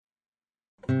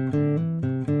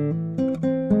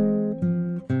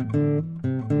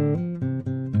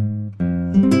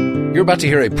You're about to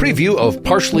hear a preview of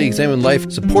Partially Examined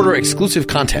Life supporter exclusive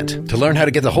content. To learn how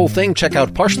to get the whole thing, check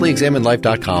out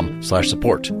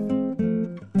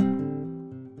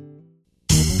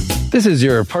partiallyexaminedlife.com/support. This is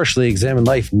your Partially Examined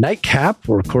Life Nightcap.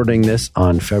 We're recording this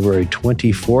on February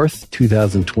 24th,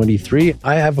 2023.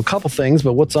 I have a couple things,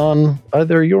 but what's on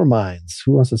either of your minds?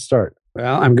 Who wants to start?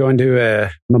 Well, I'm going to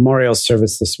a memorial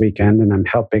service this weekend, and I'm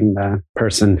helping the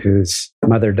person whose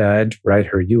mother died write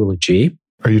her eulogy.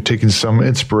 Are you taking some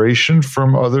inspiration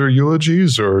from other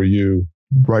eulogies, or are you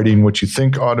writing what you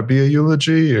think ought to be a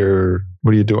eulogy, or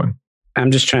what are you doing?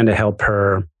 I'm just trying to help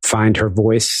her find her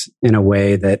voice in a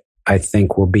way that I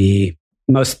think will be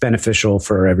most beneficial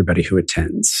for everybody who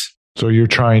attends. So you're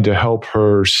trying to help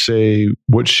her say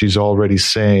what she's already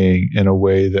saying in a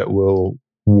way that will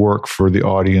work for the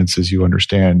audience as you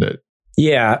understand it.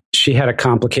 Yeah, she had a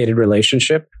complicated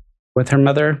relationship with her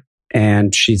mother,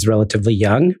 and she's relatively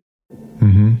young.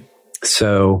 Mm-hmm.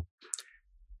 So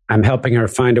I'm helping her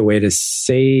find a way to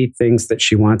say things that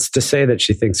she wants to say that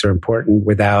she thinks are important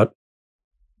without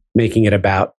making it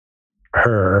about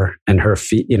her and her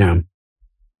feet,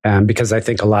 because I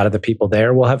think a lot of the people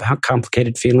there will have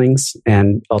complicated feelings,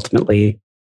 and ultimately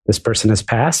this person has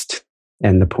passed.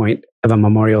 And the point of a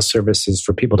memorial service is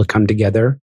for people to come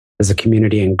together as a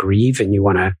community and grieve, and you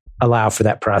want to allow for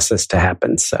that process to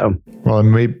happen. So, well,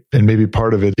 and maybe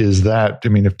part of it is that,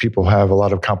 if people have a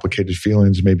lot of complicated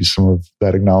feelings, maybe some of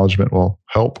that acknowledgement will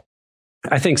help.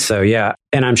 I think so, yeah.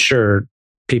 And I'm sure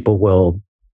people will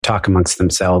talk amongst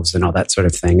themselves and all that sort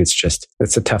of thing. It's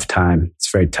a tough time.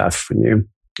 It's very tough when you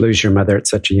lose your mother at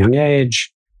such a young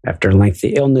age after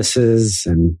lengthy illnesses.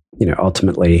 And,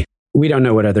 ultimately, we don't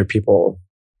know what other people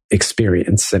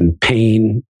experience, and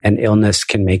pain and illness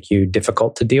can make you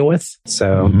difficult to deal with.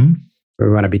 So we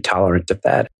want to be tolerant of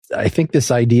that. I think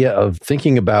this idea of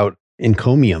thinking about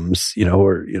encomiums, it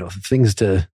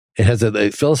has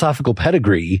a philosophical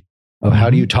pedigree of how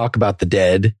do you talk about the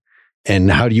dead, and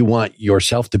how do you want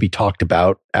yourself to be talked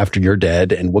about after you're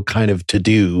dead, and what kind of to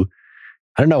do.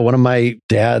 I don't know. One of my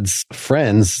dad's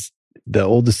friends, the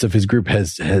oldest of his group,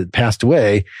 has passed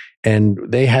away, and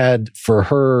they had for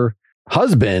her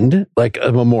husband like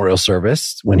a memorial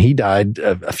service when he died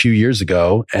a few years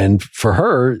ago. And for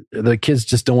her, the kids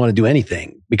just don't want to do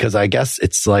anything, because I guess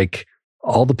it's like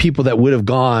all the people that would have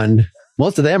gone,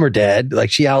 most of them are dead. Like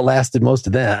she outlasted most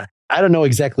of them. I don't know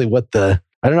exactly I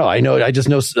don't know. I just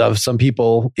know of some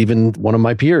people, even one of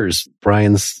my peers,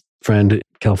 Brian's friend in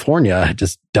California,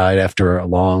 just died after a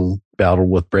long battle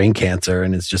with brain cancer.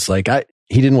 And it's just like,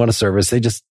 he didn't want a service.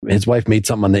 His wife made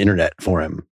something on the internet for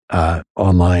him,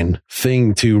 online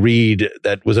thing to read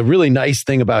that was a really nice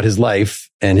thing about his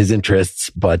life and his interests.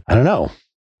 But I don't know.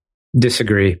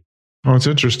 Disagree. Oh, it's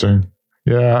interesting.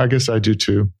 Yeah, I guess I do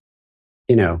too.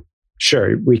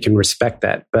 Sure, we can respect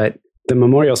that, but the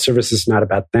memorial service is not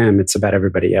about them. It's about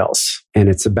everybody else. And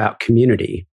it's about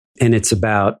community. And it's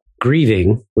about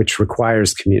grieving, which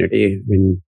requires community.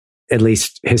 At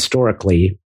least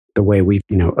historically, the way we've,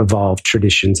 evolved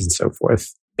traditions and so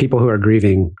forth. People who are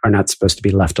grieving are not supposed to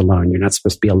be left alone. You're not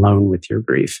supposed to be alone with your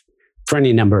grief for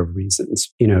any number of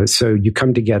reasons. So you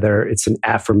come together. It's an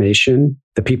affirmation.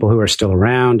 The people who are still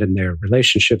around and their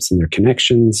relationships and their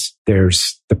connections.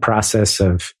 There's the process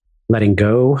of letting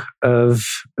go of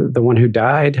the one who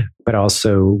died, but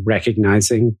also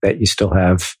recognizing that you still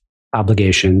have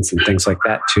obligations and things like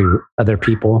that to other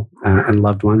people and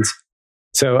loved ones.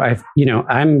 So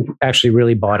I'm actually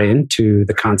really bought into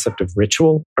the concept of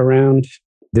ritual around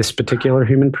this particular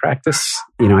human practice.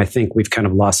 I think we've kind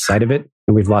of lost sight of it,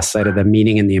 and we've lost sight of the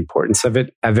meaning and the importance of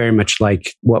it. I very much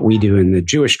like what we do in the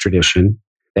Jewish tradition.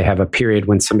 They have a period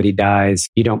when somebody dies.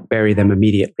 You don't bury them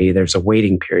immediately. There's a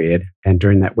waiting period. And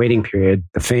during that waiting period,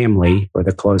 the family or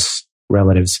the close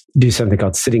relatives do something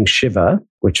called sitting Shiva,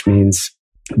 which means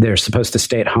they're supposed to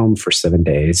stay at home for 7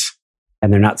 days.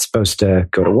 And they're not supposed to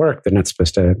go to work. They're not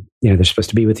supposed to, they're supposed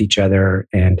to be with each other,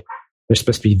 and they're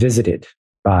supposed to be visited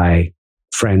by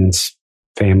friends,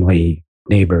 family,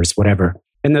 neighbors, whatever.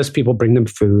 And those people bring them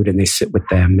food and they sit with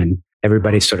them, and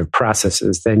everybody sort of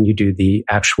processes. Then you do the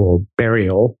actual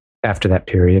burial after that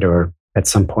period or at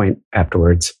some point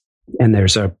afterwards. And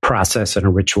there's a process and a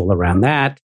ritual around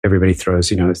that. Everybody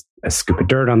throws, a scoop of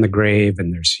dirt on the grave,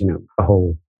 and there's, a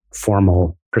whole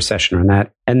formal procession around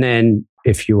that. And then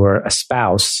if you're a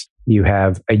spouse, you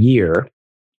have a year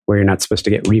where you're not supposed to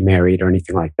get remarried or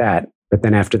anything like that. But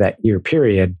then after that year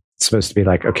period, it's supposed to be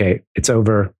like, okay, it's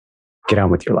over, get on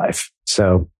with your life.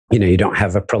 So, you don't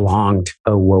have a prolonged,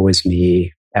 oh, woe is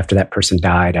me. After that person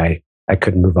died, I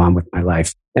couldn't move on with my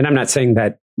life. And I'm not saying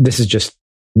that this is just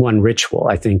one ritual.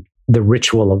 I think the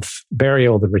ritual of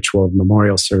burial, the ritual of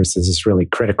memorial services is really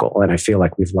critical. And I feel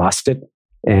like we've lost it.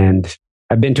 And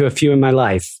I've been to a few in my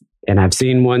life, and I've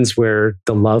seen ones where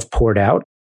the love poured out.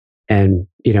 And,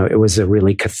 it was a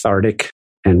really cathartic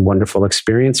and wonderful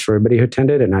experience for everybody who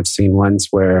attended. And I've seen ones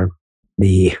where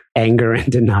the anger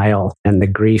and denial and the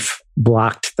grief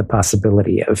blocked the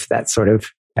possibility of that sort of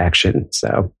action.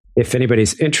 So if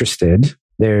anybody's interested,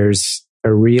 there's I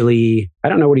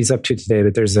don't know what he's up to today,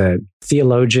 but there's a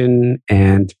theologian,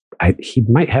 and he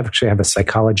might actually have a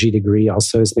psychology degree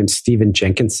also. His name's Stephen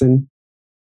Jenkinson.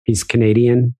 He's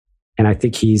Canadian, and I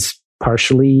think he's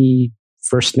partially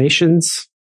First Nations.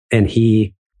 And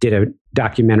he did a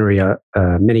documentary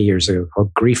many years ago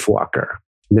called Grief Walker.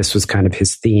 And this was kind of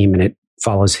his theme, and it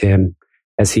follows him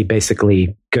as he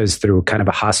basically goes through kind of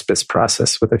a hospice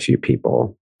process with a few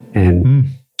people and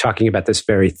talking about this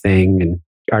very thing and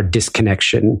our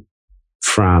disconnection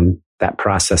from that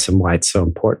process and why it's so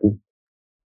important.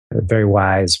 A very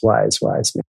wise man.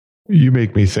 You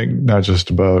make me think not just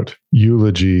about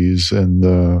eulogies and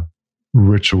the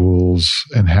rituals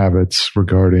and habits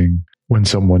regarding when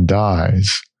someone dies,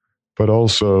 but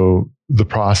also the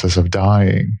process of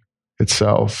dying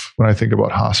itself. When I think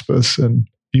about hospice, and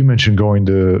you mentioned going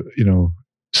to,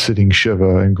 sitting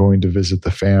Shiva and going to visit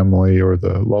the family or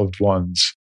the loved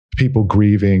ones, people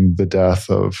grieving the death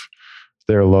of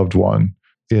their loved one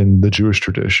in the Jewish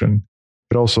tradition.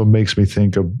 It also makes me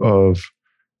think of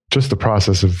just the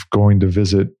process of going to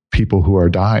visit people who are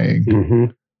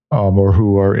dying, or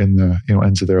who are in the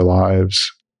ends of their lives.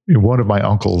 One of my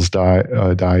uncles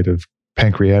died of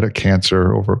pancreatic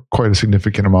cancer over quite a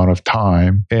significant amount of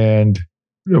time, and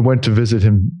I went to visit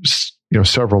him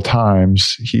several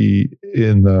times. He,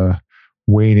 in the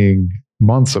waning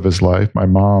months of his life, my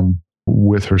mom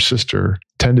with her sister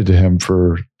tended to him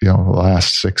for the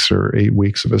last 6 or 8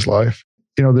 weeks of his life.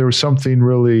 There was something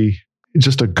really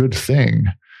just a good thing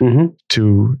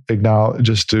to acknowledge,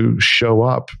 just to show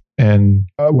up. And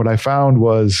what I found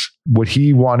was what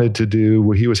he wanted to do,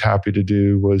 what he was happy to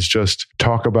do, was just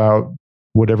talk about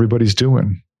what everybody's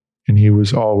doing. And he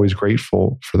was always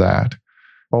grateful for that.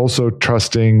 Also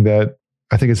trusting that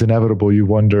I think it's inevitable. You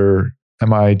wonder,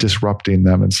 am I disrupting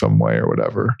them in some way or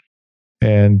whatever?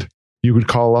 And you would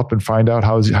call up and find out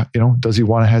does he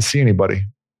want to see anybody?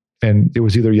 And it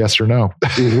was either yes or no.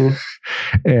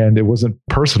 And it wasn't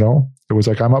personal. It was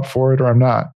like, I'm up for it or I'm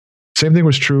not. Same thing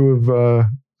was true of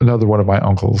another one of my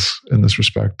uncles in this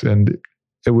respect. And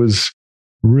it was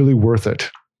really worth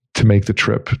it to make the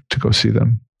trip to go see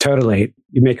them. Totally.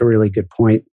 You make a really good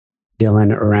point,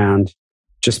 Dylan, around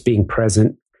just being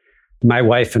present. My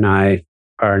wife and I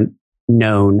are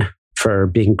known for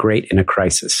being great in a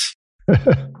crisis.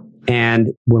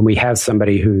 And when we have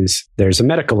somebody there's a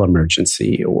medical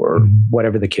emergency or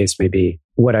whatever the case may be,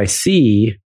 what I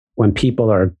see when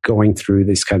people are going through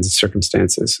these kinds of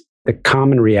circumstances, the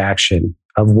common reaction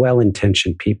of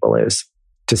well-intentioned people is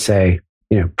to say,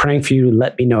 praying for you,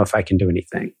 let me know if I can do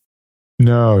anything.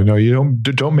 No, you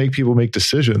don't make people make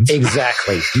decisions.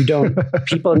 Exactly. You don't.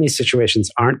 People in these situations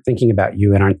aren't thinking about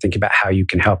you and aren't thinking about how you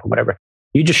can help and whatever.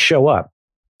 You just show up.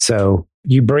 So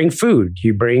you bring food,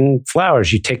 you bring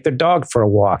flowers, you take their dog for a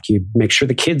walk, you make sure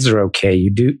the kids are okay.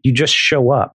 You just show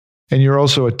up. And you're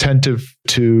also attentive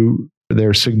to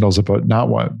their signals about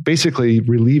basically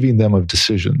relieving them of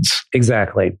decisions.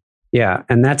 Exactly. Yeah.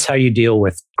 And that's how you deal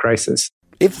with crisis.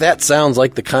 If that sounds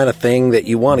like the kind of thing that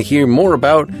you want to hear more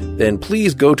about, then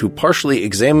please go to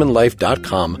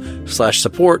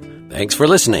partiallyexaminedlife.com/support. Thanks for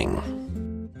listening.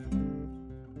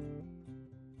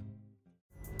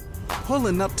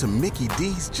 Pulling up to Mickey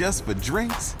D's just for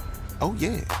drinks? Oh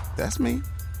yeah, that's me.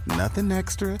 Nothing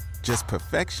extra, just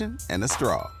perfection and a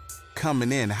straw.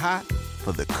 Coming in hot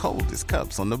for the coldest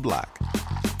cups on the block.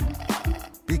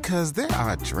 Because there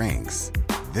are drinks.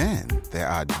 Then there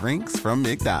are drinks from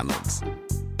McDonald's.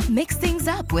 Mix things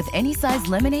up with any size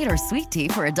lemonade or sweet tea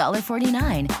for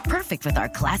 $1.49. Perfect with our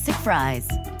classic fries.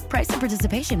 Price and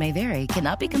participation may vary.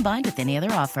 Cannot be combined with any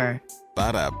other offer.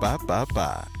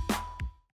 Ba-da-ba-ba-ba.